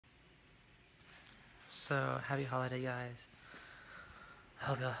So, happy holiday, guys. I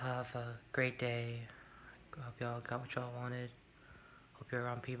hope y'all have a great day. I hope y'all got what y'all wanted. Hope you're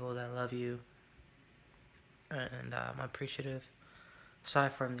around people that love you. And I'm appreciative. Sorry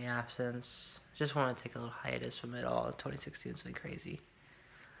for the absence. Just want to take a little hiatus from it all. 2016's been crazy.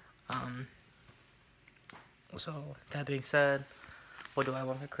 So, that being said, what do I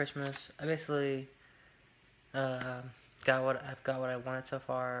want for Christmas? I basically I've got what I wanted so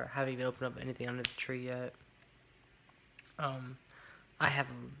far. I haven't even opened up anything under the tree yet. I have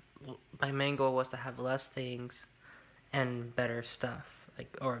my main goal was to have less things and better stuff,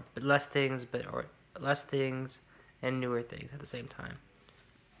 or less things and newer things at the same time.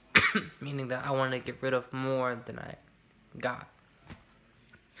 Meaning that I wanted to get rid of more than I got.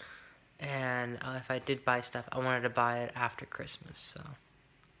 And if I did buy stuff, I wanted to buy it after Christmas.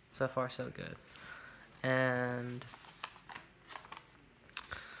 So far so good. And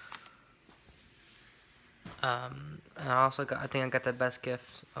I think I got the best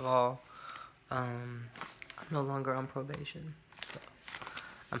gift of all. I'm no longer on probation, so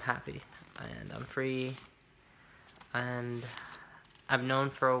I'm happy and I'm free. And I've known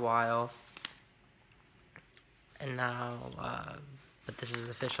for a while, and now, but this is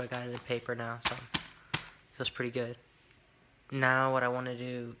official. I got it in paper now, so it feels pretty good. Now, what I want to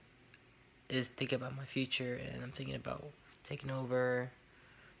do is think about my future, and I'm thinking about taking over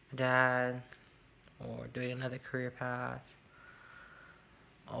my dad, or doing another career path,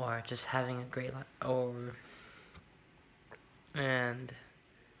 or just having a great life, and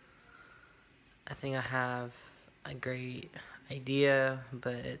I think I have a great idea,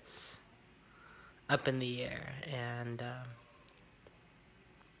 but it's up in the air, and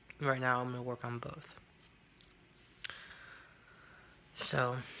right now I'm going to work on both.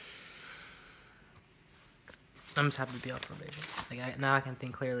 So, I'm just happy to be on probation. Now I can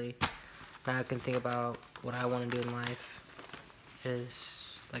think clearly. Now I can think about what I want to do in life. Is,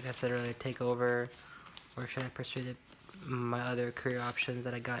 like I said earlier, take over, or should I pursue my other career options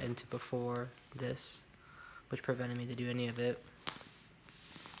that I got into before this, which prevented me to do any of it.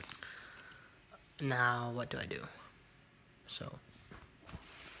 Now, what do I do? So,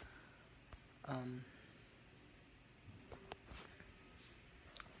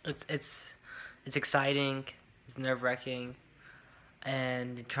 it's exciting, it's nerve-wracking,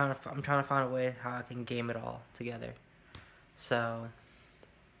 and I'm trying to find a way how I can game it all together. So,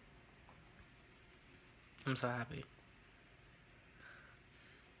 I'm so happy.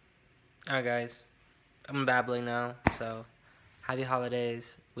 Alright, guys, I'm babbling now, so happy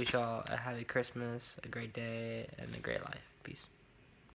holidays. Wish y'all a happy Christmas, a great day, and a great life. Peace.